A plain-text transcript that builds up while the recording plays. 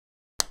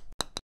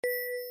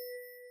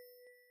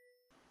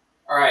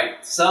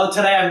Alright, so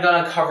today I'm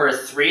going to cover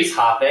 3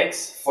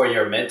 topics for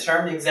your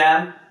midterm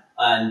exam.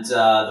 And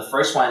the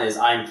first one is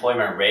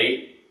unemployment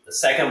rate. The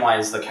second one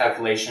is the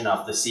calculation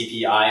of the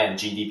CPI and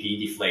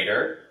GDP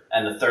deflator.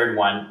 And the third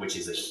one, which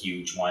is a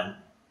huge one,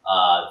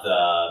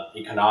 the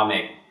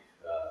economic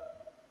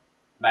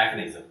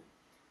mechanism.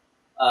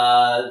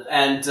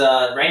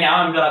 Right now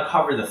I'm going to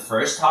cover the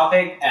first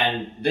topic,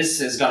 and this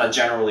is going to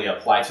generally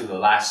apply to the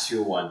last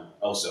 2 one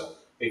also,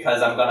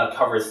 because I'm going to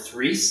cover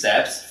 3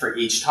 steps for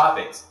each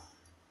topic.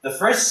 The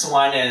first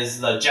one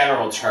is the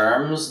general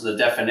terms, the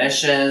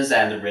definitions,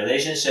 and the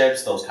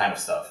relationships, those kind of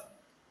stuff.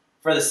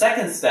 For the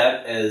second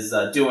step is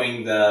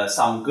doing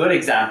some good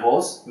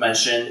examples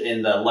mentioned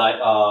in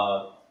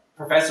the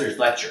professor's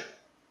lecture.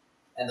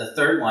 And the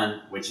third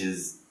one, which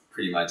is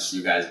pretty much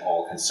you guys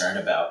all concerned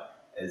about,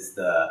 is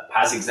the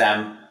past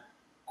exam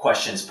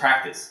questions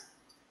practice.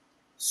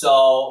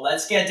 So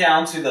let's get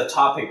down to the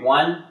topic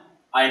 1,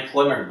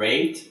 unemployment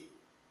rate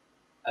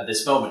at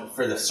this moment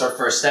for the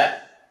first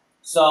step.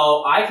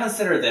 So I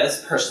consider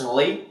this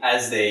personally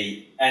as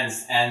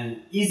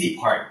an easy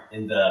part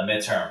in the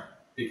midterm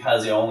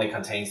because it only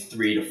contains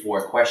 3 to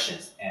 4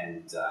 questions,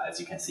 and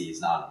as you can see,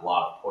 it's not a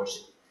lot of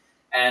portion.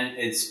 And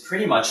it's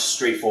pretty much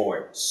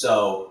straightforward.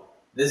 So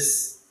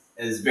this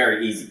is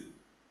very easy.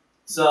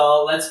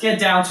 So let's get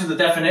down to the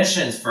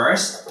definitions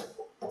first.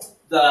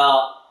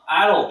 The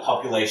adult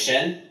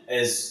population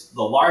is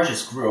the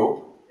largest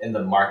group in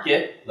the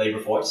market labor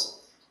force.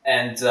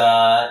 And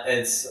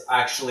it's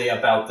actually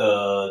about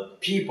the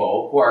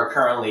people who are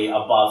currently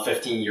above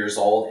 15 years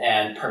old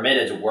and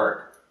permitted to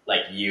work,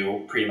 like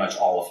you, pretty much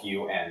all of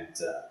you, and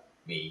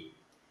me.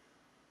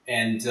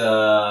 And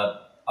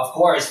of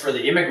course, for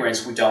the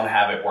immigrants who don't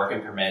have a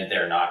working permit,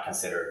 they're not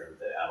considered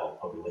the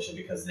adult population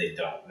because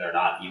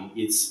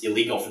it's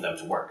illegal for them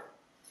to work.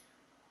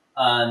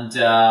 And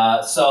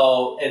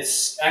so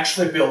it's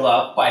actually built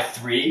up by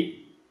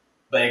 3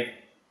 big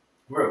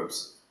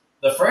groups.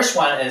 The first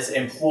one is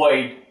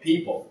employed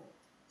people.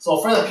 So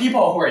for the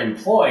people who are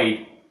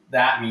employed,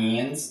 that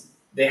means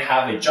they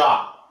have a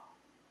job.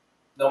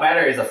 No matter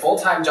if it's a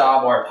full-time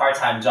job or a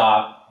part-time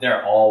job,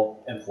 they're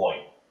all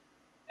employed.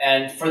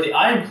 And for the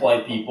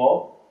unemployed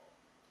people,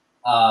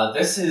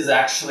 this is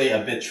actually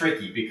a bit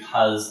tricky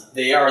because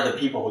they are the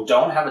people who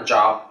don't have a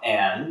job,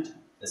 and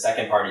the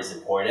second part is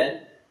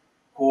important,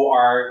 who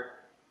are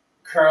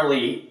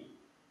currently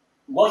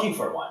looking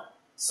for one.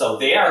 So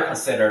they are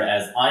considered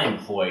as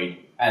unemployed.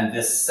 And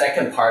this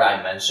second part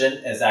I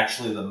mentioned is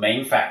actually the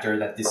main factor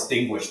that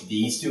distinguishes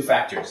these 2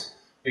 factors.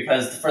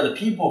 Because for the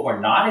people who are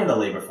not in the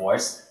labor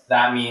force,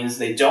 that means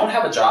they don't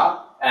have a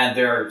job and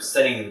they're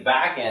sitting in the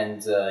back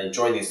and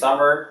enjoying the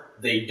summer.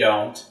 They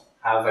don't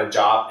have a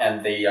job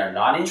and they are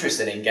not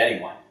interested in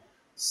getting one.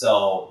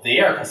 So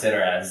they are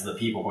considered as the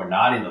people who are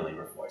not in the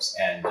labor force.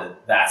 And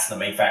that's the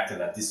main factor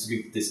that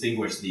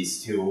distinguishes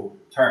these 2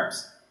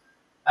 terms.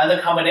 And the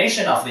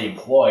combination of the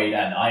employed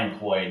and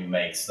unemployed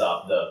makes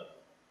up the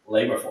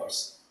labor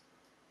force.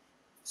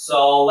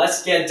 So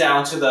let's get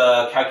down to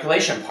the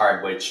calculation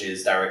part, which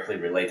is directly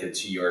related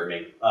to your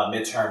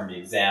midterm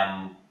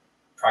exam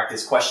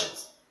practice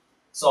questions.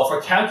 So for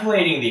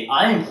calculating the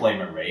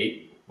unemployment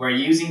rate, we're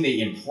using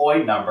the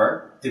employed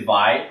number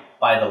divided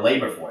by the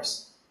labor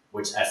force,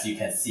 which as you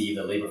can see,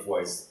 the labor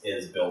force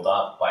is built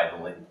up by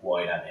the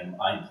employed and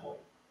unemployed.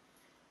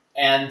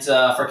 And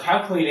for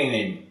calculating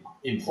the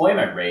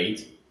employment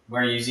rate,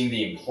 we're using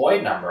the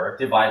employed number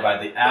divided by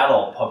the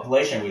adult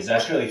population, which is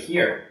actually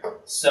here.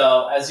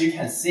 So as you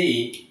can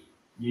see,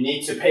 you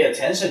need to pay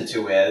attention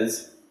to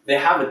is they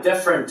have a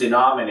different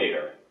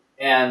denominator.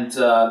 And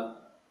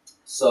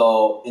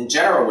so in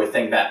general, we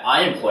think that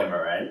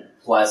unemployment rate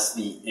plus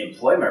the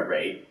employment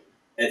rate,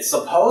 it's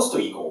supposed to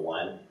equal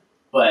 1.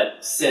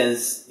 But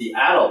since the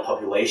adult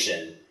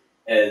population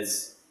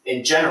is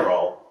in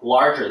general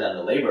larger than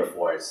the labor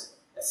force,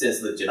 since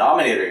the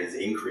denominator is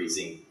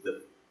increasing,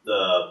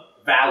 the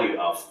value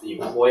of the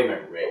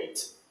employment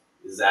rate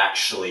is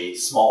actually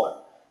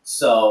smaller.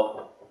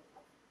 So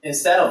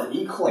instead of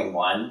equaling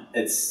 1,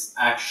 it's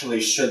actually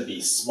should be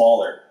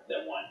smaller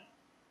than 1.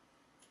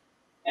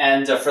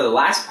 And for the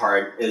last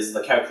part is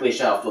the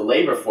calculation of the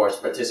labor force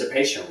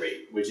participation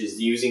rate, which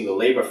is using the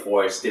labor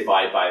force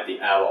divided by the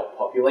adult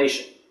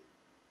population.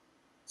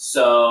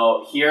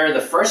 So here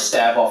the first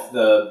step of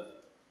the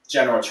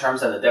general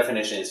terms and the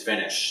definition is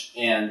finished.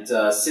 And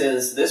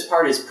since this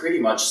part is pretty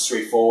much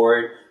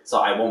straightforward, so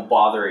I won't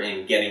bother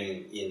in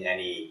getting in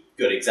any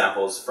good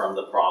examples from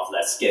the prof.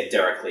 Let's get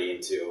directly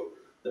into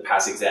the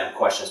past exam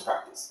questions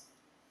practice.